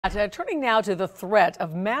Turning now to the threat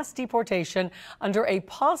of mass deportation under a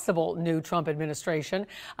possible new Trump administration.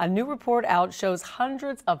 A new report out shows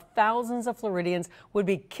hundreds of thousands of Floridians would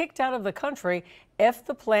be kicked out of the country if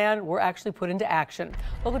the plan were actually put into action.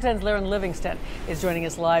 Local 10's Livingston is joining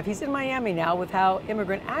us live. He's in Miami now with how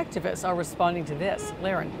immigrant activists are responding to this.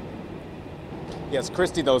 Laren. Yes,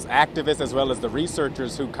 Christy, those activists as well as the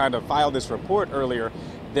researchers who kind of filed this report earlier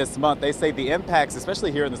this month, they say the impacts, especially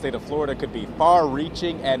here in the state of Florida, could be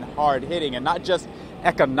far-reaching and hard-hitting, and not just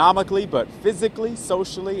economically, but physically,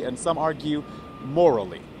 socially, and some argue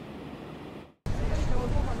morally.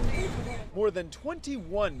 More than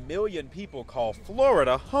 21 million people call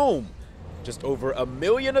Florida home. Just over 1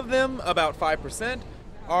 million of them, about 5%,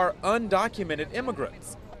 are undocumented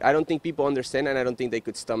immigrants. I don't think people understand, and I don't think they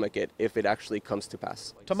could stomach it if it actually comes to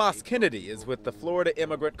pass. Tomas Kennedy is with the Florida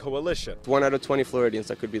Immigrant Coalition. 1 out of 20 Floridians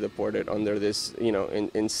that could be deported under this,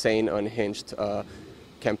 insane, unhinged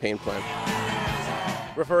campaign plan.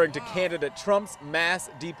 Referring to candidate Trump's mass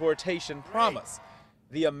deportation promise.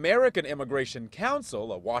 The American Immigration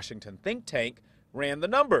Council, a Washington think tank, ran the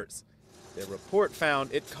numbers. Their report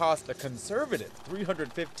found it cost a conservative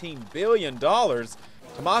 $315 billion.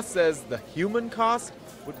 Tomas says the human cost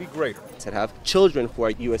would be greater. That have children who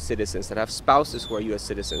are U.S. citizens, that have spouses who are U.S.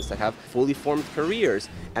 citizens, that have fully formed careers,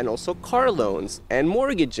 and also car loans and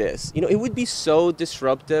mortgages. It would be so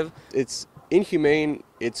disruptive. It's inhumane,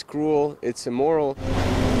 it's cruel, it's immoral.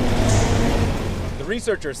 The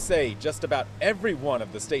researchers say just about every one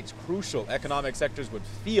of the state's crucial economic sectors would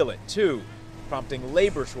feel it too, prompting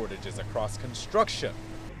labor shortages across construction,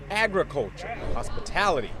 agriculture, and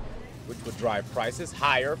hospitality, which would drive prices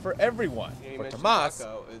higher for everyone. For Tomas,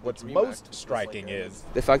 what's most striking is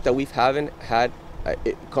the fact that we haven't had a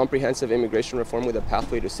comprehensive immigration reform with a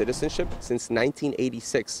pathway to citizenship since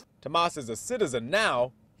 1986. Tomas is a citizen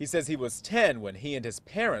now. He says he was 10 when he and his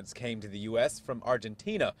parents came to the U.S. from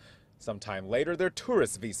Argentina. Sometime later, their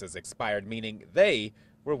tourist visas expired, meaning they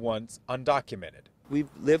were once undocumented. We've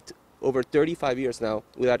lived over 35 years now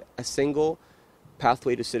without a single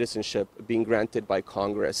pathway to citizenship being granted by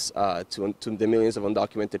Congress to the millions of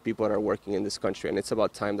undocumented people that are working in this country. And it's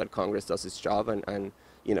about time that Congress does its job and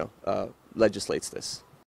legislates this.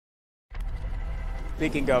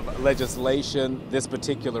 Speaking of legislation, this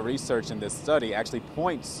particular research in this study actually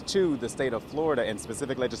points to the state of Florida and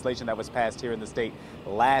specific legislation that was passed here in the state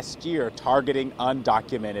last year targeting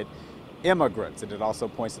undocumented immigrants. And it also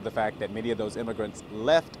points to the fact that many of those immigrants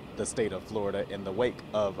left the state of Florida in the wake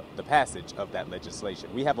of the passage of that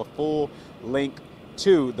legislation. We have a full link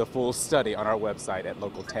to the full study on our website at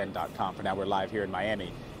local10.com. For now, we're live here in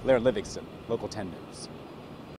Miami. Livingston, Local 10 News.